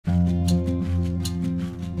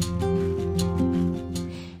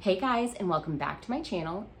Hey guys, and welcome back to my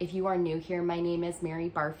channel. If you are new here, my name is Mary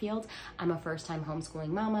Barfield. I'm a first-time homeschooling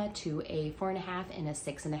mama to a 4.5 and a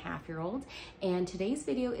 6.5-year-old. And today's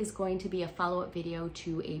video is going to be a follow-up video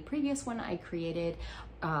to a previous one I created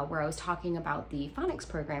where I was talking about the phonics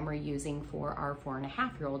program we're using for our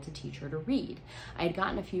 4.5-year-old to teach her to read. I had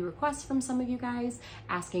gotten a few requests from some of you guys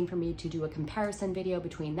asking for me to do a comparison video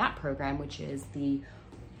between that program, which is the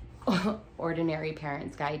Ordinary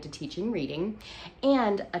Parent's Guide to Teaching Reading,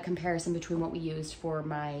 and a comparison between what we used for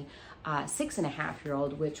my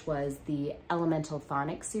 6.5-year-old, which was the Elemental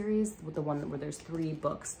Phonics series, the one where there's 3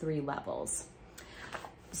 books, 3 levels.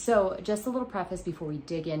 So just a little preface before we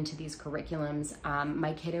dig into these curriculums.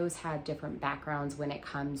 My kiddos have different backgrounds when it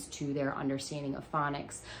comes to their understanding of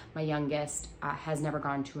phonics. My youngest has never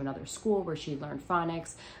gone to another school where she learned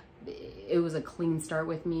phonics. It was a clean start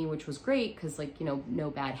with me, which was great because, like, you know,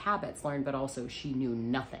 no bad habits learned, but also she knew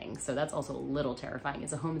nothing. So that's also a little terrifying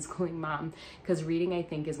as a homeschooling mom, because reading, I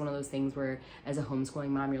think, is one of those things where as a homeschooling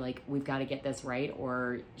mom, you're like, we've got to get this right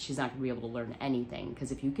or she's not gonna be able to learn anything.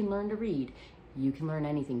 Because if you can learn to read, you can learn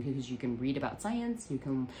anything, because you can read about science, you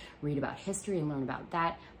can read about history and learn about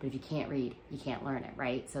that, but if you can't read, you can't learn it,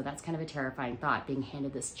 right? So that's kind of a terrifying thought, being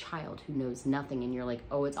handed this child who knows nothing and you're like,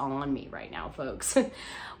 oh, it's all on me right now, folks.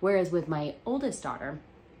 Whereas with my oldest daughter,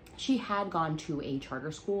 she had gone to a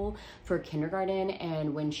charter school for kindergarten,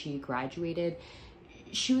 and when she graduated,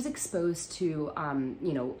 she was exposed to,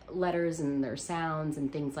 you know, letters and their sounds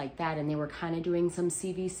and things like that. And they were kind of doing some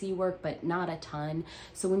CVC work, but not a ton.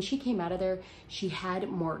 So when she came out of there, she had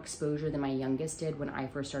more exposure than my youngest did when I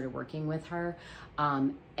first started working with her.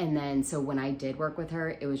 And then, so when I did work with her,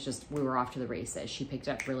 it was just, we were off to the races. She picked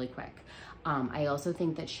up really quick. I also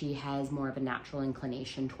think that she has more of a natural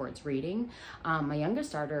inclination towards reading. My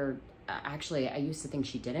youngest daughter, actually, I used to think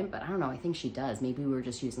she didn't, but I don't know, I think she does. Maybe we were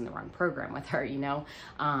just using the wrong program with her, you know?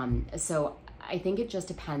 So I think it just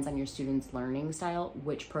depends on your student's learning style,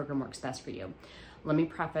 which program works best for you. Let me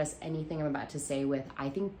preface anything I'm about to say with, I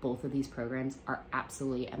think both of these programs are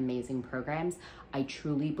absolutely amazing programs. I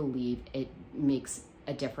truly believe it makes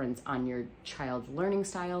a difference on your child's learning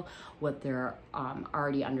style, what their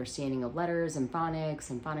already understanding of letters and phonics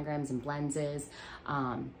and phonograms and blends is.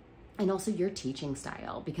 And also your teaching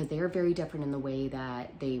style, because they are very different in the way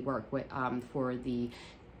that they work with for the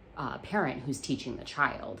parent who's teaching the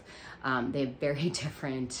child. They have very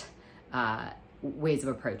different ways of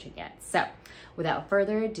approaching it. So without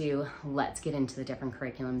further ado, let's get into the different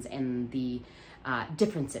curriculums and the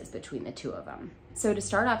differences between the two of them. So to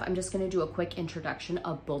start off, I'm just going to do a quick introduction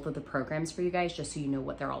of both of the programs for you guys, just so you know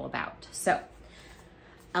what they're all about. So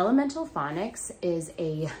Elemental Phonics is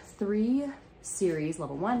a 3 series,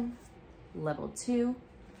 level 1, level 2,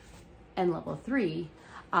 and level 3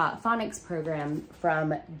 phonics program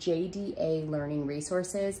from JDA Learning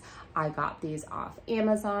Resources. I got these off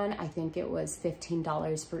Amazon. I think it was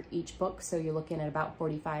 $15 for each book, so you're looking at about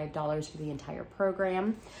 $45 for the entire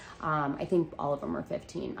program. I think all of them are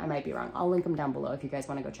 $15. I might be wrong. I'll link them down below if you guys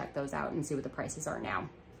want to go check those out and see what the prices are now.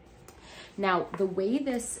 Now, the way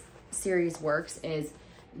this series works is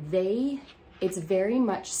it's very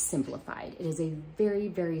much simplified. It is a very,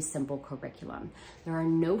 very simple curriculum. There are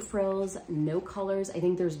no frills, no colors. I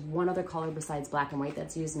think there's one other color besides black and white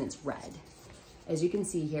that's used, and it's red. As you can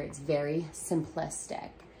see here, it's very simplistic.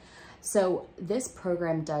 So this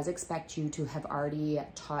program does expect you to have already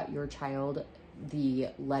taught your child the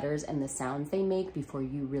letters and the sounds they make before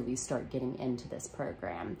you really start getting into this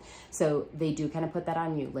program. So they do kind of put that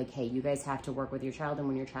on you, like, hey, you guys have to work with your child, and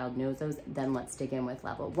when your child knows those, then let's dig in with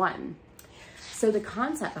level 1. So the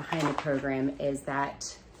concept behind the program is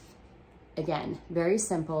that, again, very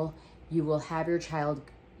simple. You will have your child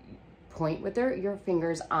point with your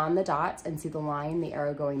fingers on the dots and see the line, the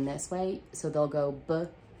arrow going this way. So they'll go b,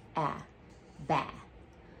 a, ba,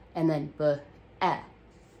 and then b, a,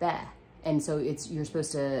 ba. And so you're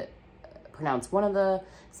supposed to pronounce one of the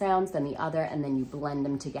sounds, then the other, and then you blend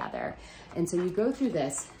them together. And so you go through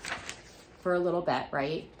this for a little bit,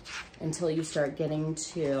 right? Until you start getting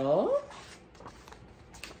to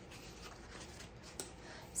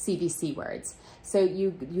CVC words. So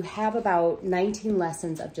you have about 19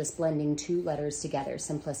 lessons of just blending 2 letters together,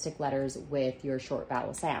 simplistic letters with your short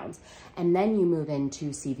vowel sounds. And then you move into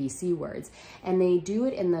CVC words. And they do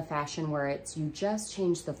it in the fashion where it's, you just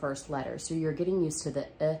change the first letter. So you're getting used to the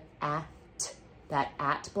a, t, that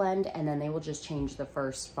at blend, and then they will just change the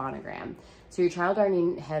first phonogram. So your child already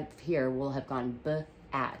will have gone b,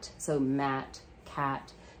 at. So mat,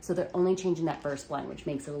 cat. So they're only changing that first blend, which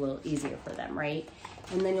makes it a little easier for them, right?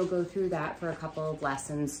 And then you'll go through that for a couple of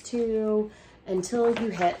lessons too, until you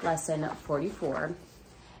hit lesson 44.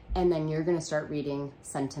 And then you're gonna start reading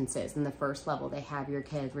sentences. In the first level, they have your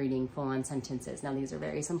kid reading full-on sentences. Now these are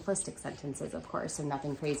very simplistic sentences, of course, so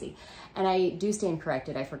nothing crazy. And I do stand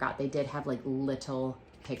corrected, I forgot, they did have like little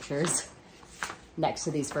pictures next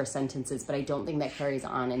to these first sentences, but I don't think that carries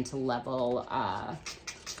on into level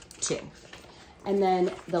 2. And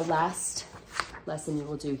then the last lesson you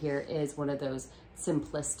will do here is one of those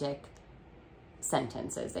simplistic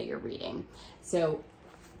sentences that you're reading. So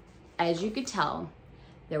as you could tell,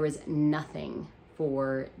 there was nothing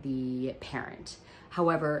for the parent.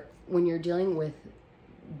 However, when you're dealing with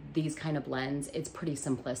these kind of blends, it's pretty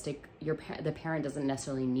simplistic. The parent doesn't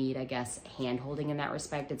necessarily need, I guess, hand-holding in that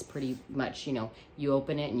respect. It's pretty much, you know, you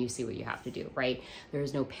open it and you see what you have to do, right?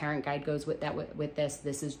 There's no parent guide goes with that with this.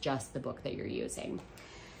 This is just the book that you're using.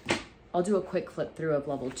 I'll do a quick flip through of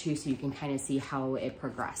level 2 so you can kind of see how it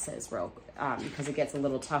progresses, because it gets a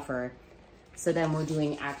little tougher. So then we're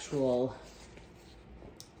doing actual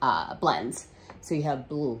blends. So you have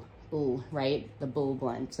blue, right? The bull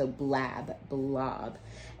blend. So blab, blob.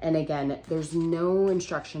 And again, there's no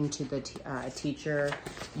instruction to the teacher.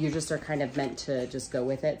 You just are kind of meant to just go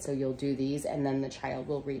with it. So you'll do these and then the child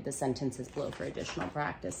will read the sentences below for additional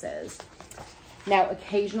practices. Now,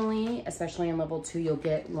 occasionally, especially in level 2, you'll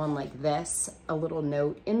get one like this, a little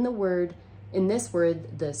note in this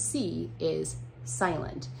word, the C is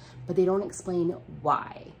silent, but they don't explain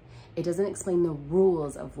why. It doesn't explain the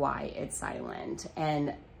rules of why it's silent.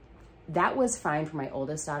 And that was fine for my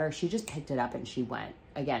oldest daughter. She just picked it up and she went.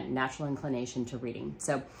 Again, natural inclination to reading.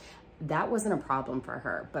 So that wasn't a problem for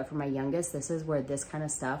her. But for my youngest, this is where this kind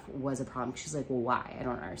of stuff was a problem. She's like, well, why? I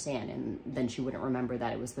don't understand. And then she wouldn't remember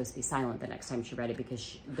that it was supposed to be silent the next time she read it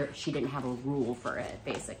because she didn't have a rule for it,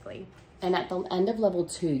 basically. And at the end of level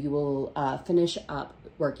 2, you will finish up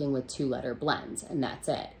working with 2-letter blends, and that's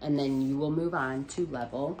it. And then you will move on to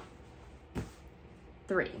level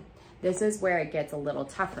 3. This is where it gets a little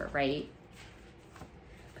tougher, right?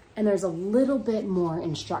 And there's a little bit more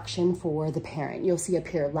instruction for the parent. You'll see up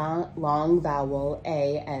here, long vowel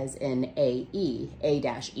A as in A-E,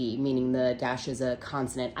 A-E, meaning the dash is a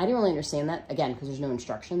consonant. I didn't really understand that, again, because there's no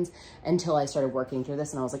instructions until I started working through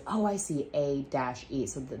this and I was like, oh, I see A-E.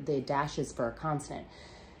 So the dash is for a consonant.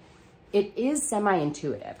 It is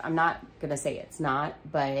semi-intuitive. I'm not gonna say it's not,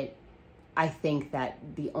 but I think that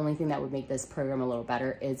the only thing that would make this program a little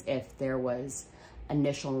better is if there was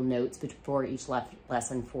initial notes before each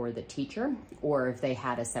lesson for the teacher, or if they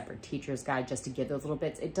had a separate teacher's guide just to give those little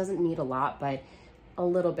bits. It doesn't need a lot, but a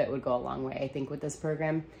little bit would go a long way, I think, with this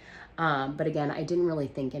program. But again, I didn't really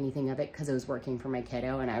think anything of it because it was working for my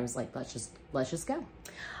kiddo, and I was like, let's just go.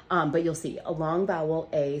 But you'll see a long vowel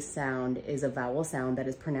A sound is a vowel sound that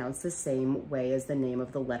is pronounced the same way as the name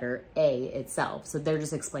of the letter A itself. So they're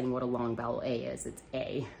just explaining what a long vowel A is. It's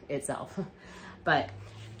A itself. But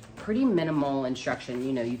pretty minimal instruction.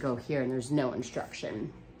 You know, you go here and there's no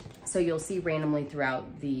instruction. So you'll see randomly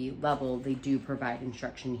throughout the level, they do provide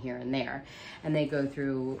instruction here and there. And they go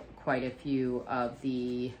through quite a few of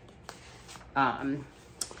the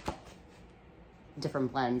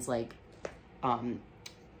different blends, like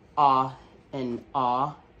ah and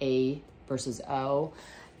ah, A versus O.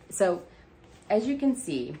 So as you can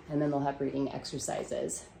see, and then they'll have reading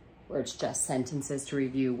exercises where it's just sentences to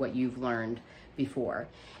review what you've learned before.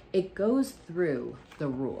 It goes through the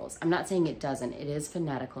rules. I'm not saying it doesn't. It is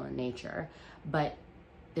phonetical in nature, but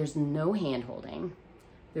there's no hand-holding.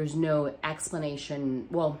 There's no explanation.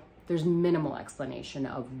 Well, there's minimal explanation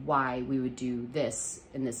of why we would do this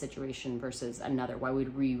in this situation versus another, why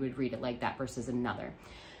we would read it like that versus another.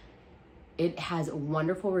 It has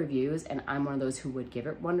wonderful reviews, and I'm one of those who would give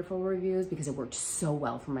it wonderful reviews because it worked so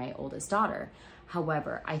well for my oldest daughter.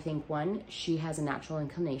 However, I think one, she has a natural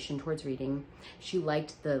inclination towards reading. She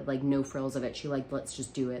liked the no frills of it. She liked, let's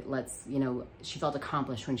just do it. Let's, you know, she felt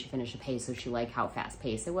accomplished when she finished a page, so she liked how fast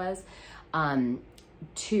paced it was.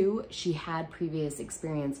 2, she had previous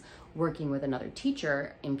experience working with another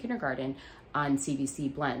teacher in kindergarten on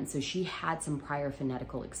CVC blends. So she had some prior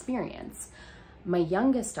phonetical experience. My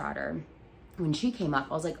youngest daughter, when she came up,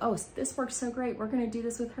 I was like, oh, this works so great. We're gonna do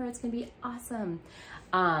this with her. It's gonna be awesome.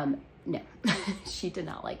 No, she did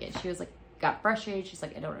not like it. She was like, got frustrated. She's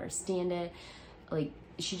like, I don't understand it. Like,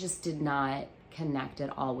 she just did not connect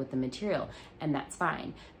at all with the material. And that's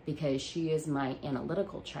fine, because she is my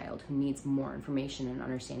analytical child who needs more information and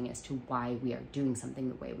understanding as to why we are doing something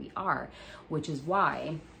the way we are, which is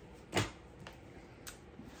why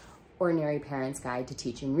Ordinary Parent's Guide to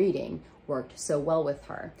Teaching Reading worked so well with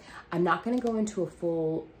her. I'm not going to go into a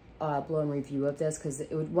full full-blown review of this because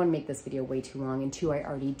it would, one, make this video way too long, and two, I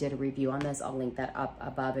already did a review on this. I'll link that up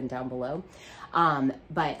above and down below.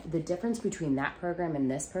 But the difference between that program and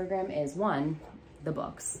this program is, one, the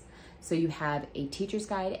books. So you have a teacher's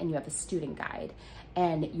guide and you have a student guide,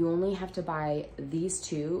 and you only have to buy these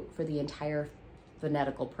two for the entire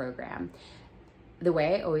phonetical program. The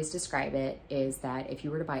way I always describe it is that if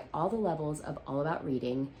you were to buy all the levels of All About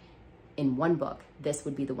Reading in one book, this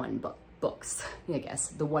would be the books, I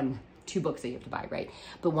guess, two books that you have to buy, right?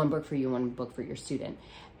 But one book for you, one book for your student.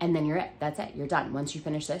 And then that's it, you're done. Once you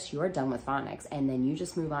finish this, you are done with phonics. And then you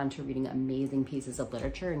just move on to reading amazing pieces of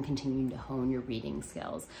literature and continuing to hone your reading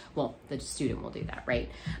skills. Well, the student will do that, right?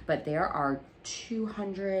 But there are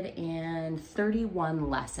 231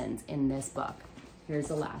 lessons in this book. Here's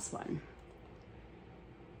the last one.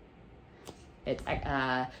 It's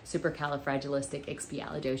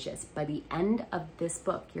supercalifragilisticexpialidocious. By the end of this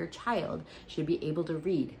book, your child should be able to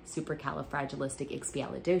read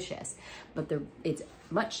supercalifragilisticexpialidocious. But it's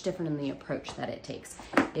much different in the approach that it takes.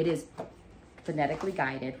 It is phonetically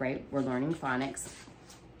guided, right? We're learning phonics.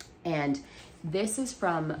 And this is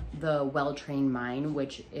from the Well-Trained Mind,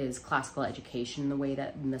 which is classical education, the way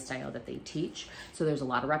that, in the style that they teach. So there's a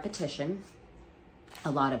lot of repetition,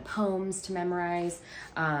 a lot of poems to memorize,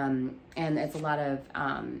 and it's a lot of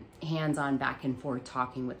hands-on back and forth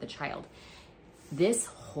talking with the child. This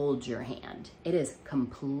holds your hand. It is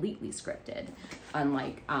completely scripted,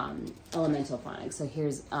 unlike elemental phonics. So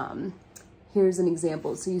here's an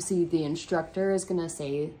example. So you see the instructor is gonna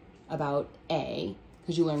say about A,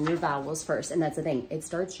 because you learn your vowels first, and that's the thing. It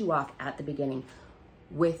starts you off at the beginning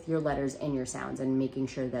with your letters and your sounds and making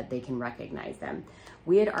sure that they can recognize them.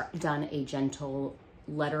 We had done a gentle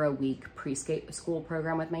letter a week preschool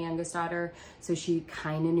program with my youngest daughter, so she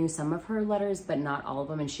kind of knew some of her letters but not all of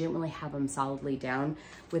them, and she didn't really have them solidly down.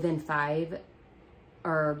 Within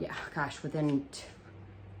within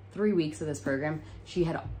 3 weeks of this program, she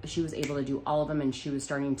was able to do all of them, and she was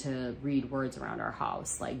starting to read words around our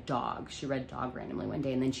house, like dog. She read dog randomly one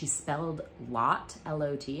day, and then she spelled lot,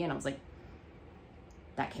 L-O-T, and I was like,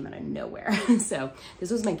 that came out of nowhere. So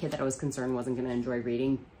this was my kid that I was concerned wasn't going to enjoy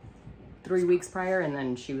reading 3 weeks prior, and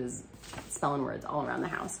then she was spelling words all around the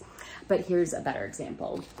house. But here's a better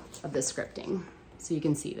example of the scripting. So you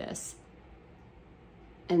can see this.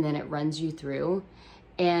 And then it runs you through.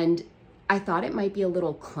 And I thought it might be a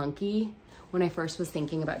little clunky when I first was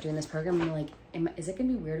thinking about doing this program. I'm like, is it gonna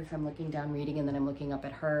be weird if I'm looking down reading and then I'm looking up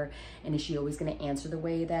at her? And is she always gonna answer the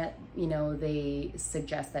way that, you know, they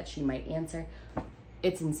suggest that she might answer?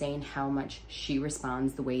 It's insane how much she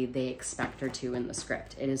responds the way they expect her to in the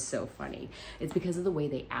script. It is so funny. It's because of the way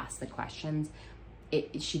they ask the questions.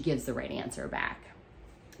 She gives the right answer back.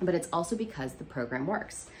 But it's also because the program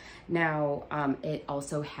works. Now, it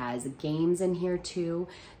also has games in here too.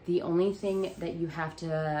 The only thing that you have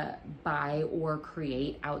to buy or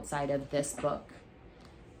create outside of this book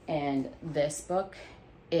and this book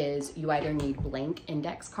is you either need blank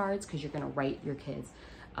index cards because you're gonna write your kids'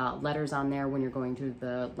 letters on there when you're going through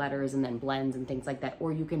the letters and then blends and things like that,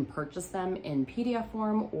 or you can purchase them in PDF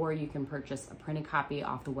form, or you can purchase a printed copy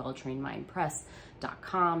off the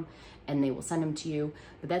welltrainedmindpress.com and they will send them to you.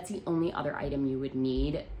 But that's the only other item you would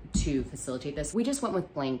need to facilitate this. We just went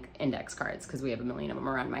with blank index cards because we have a million of them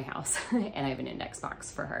around my house and I have an index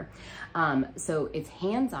box for her. So it's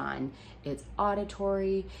hands-on, it's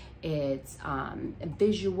auditory, it's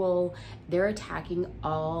visual. They're attacking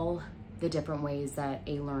all the different ways that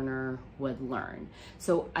a learner would learn.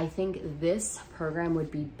 So I think this program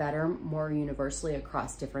would be better more universally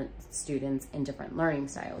across different students and different learning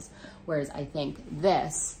styles. Whereas I think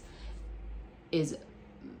this is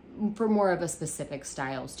for more of a specific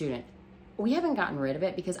style student. We haven't gotten rid of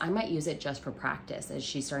it because I might use it just for practice as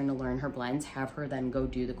she's starting to learn her blends, have her then go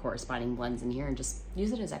do the corresponding blends in here and just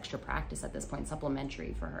use it as extra practice at this point,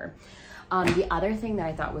 supplementary for her. The other thing that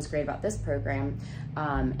I thought was great about this program,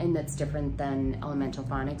 and that's different than Elemental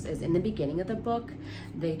Phonics, is in the beginning of the book,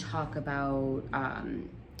 they talk about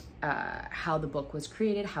how the book was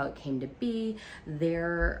created, how it came to be,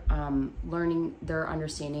 their learning, their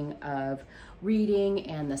understanding of reading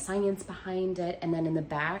and the science behind it. And then in the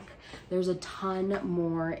back, there's a ton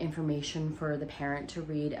more information for the parent to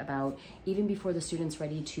read about, even before the student's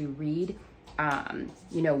ready to read.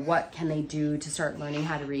 You know, what can they do to start learning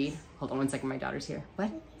how to read? Hold on one second, my daughter's here. What?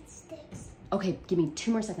 Sticks. Okay, give me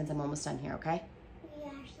 2 more seconds. I'm almost done here, okay? We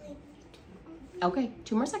actually Okay,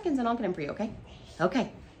 2 more seconds and I'll get them for you, okay?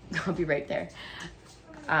 Okay, I'll be right there.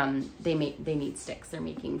 they need sticks. They're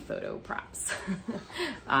making photo props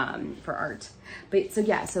for art. But so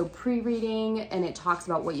yeah, so pre-reading, and it talks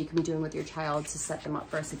about what you can be doing with your child to set them up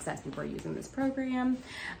for success before using this program.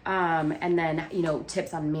 And then, you know,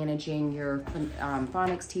 tips on managing your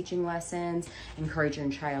phonics teaching lessons, encourage your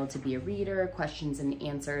child to be a reader, questions and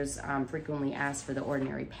answers frequently asked for the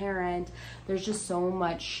ordinary parent. There's just so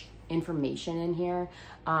much information in here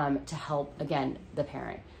to help, again, the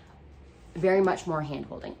parent. Very much more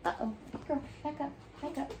hand-holding. Uh-oh, girl, back up,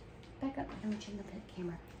 back up, back up. I'm watching the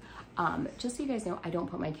camera. Just so you guys know, I don't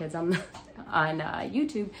put my kids on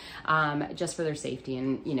YouTube just for their safety.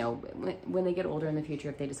 And, you know, when they get older in the future,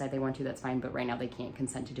 if they decide they want to, that's fine. But right now they can't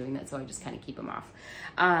consent to doing that, so I just kind of keep them off.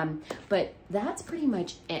 But that's pretty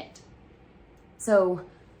much it. So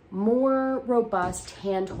more robust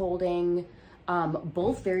hand-holding,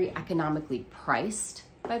 both very economically priced,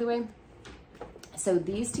 by the way. So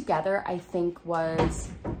these together, I think was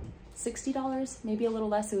 $60, maybe a little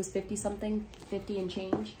less. It was 50 something, 50 and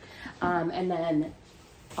change. And then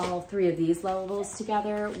all three of these levels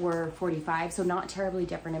together were 45, so not terribly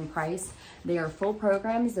different in price. They are full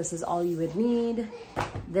programs. This is all you would need.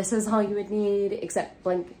 This is all you would need, except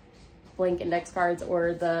blank index cards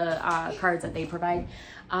or the cards that they provide.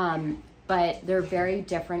 But they're very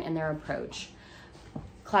different in their approach.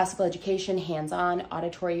 Classical education, hands-on,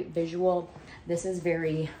 auditory, visual. This is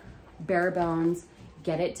very bare bones,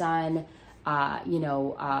 get it done, you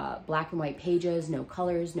know, black and white pages, no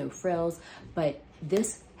colors, no frills, but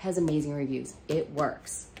this has amazing reviews. It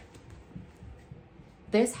works.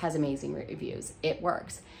 This has amazing reviews. It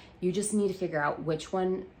works. You just need to figure out which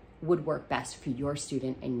one would work best for your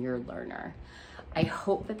student and your learner. I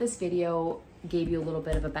hope that this video gave you a little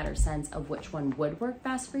bit of a better sense of which one would work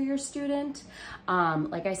best for your student.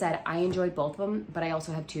 Like I said, I enjoyed both of them, but I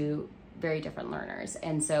also have two very different learners.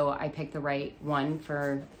 And so I picked the right one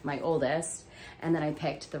for my oldest, and then I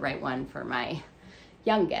picked the right one for my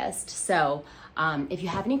youngest. So if you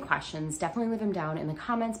have any questions, definitely leave them down in the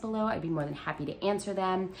comments below. I'd be more than happy to answer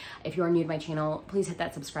them. If you are new to my channel, please hit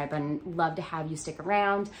that subscribe button. Love to have you stick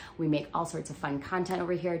around. We make all sorts of fun content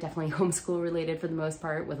over here, definitely homeschool related for the most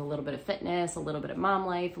part, with a little bit of fitness, a little bit of mom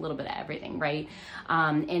life, a little bit of everything, right?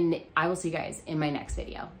 And I will see you guys in my next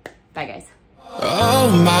video. Bye, guys. Oh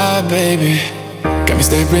my baby, got me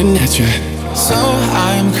staring at you. So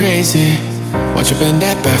I'm crazy, won't you bend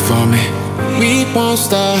that back for me? We won't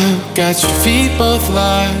stop, got your feet both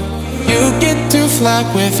locked. You get to fly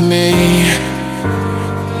with me.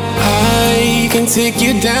 I can take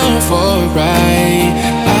you down for a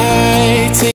ride.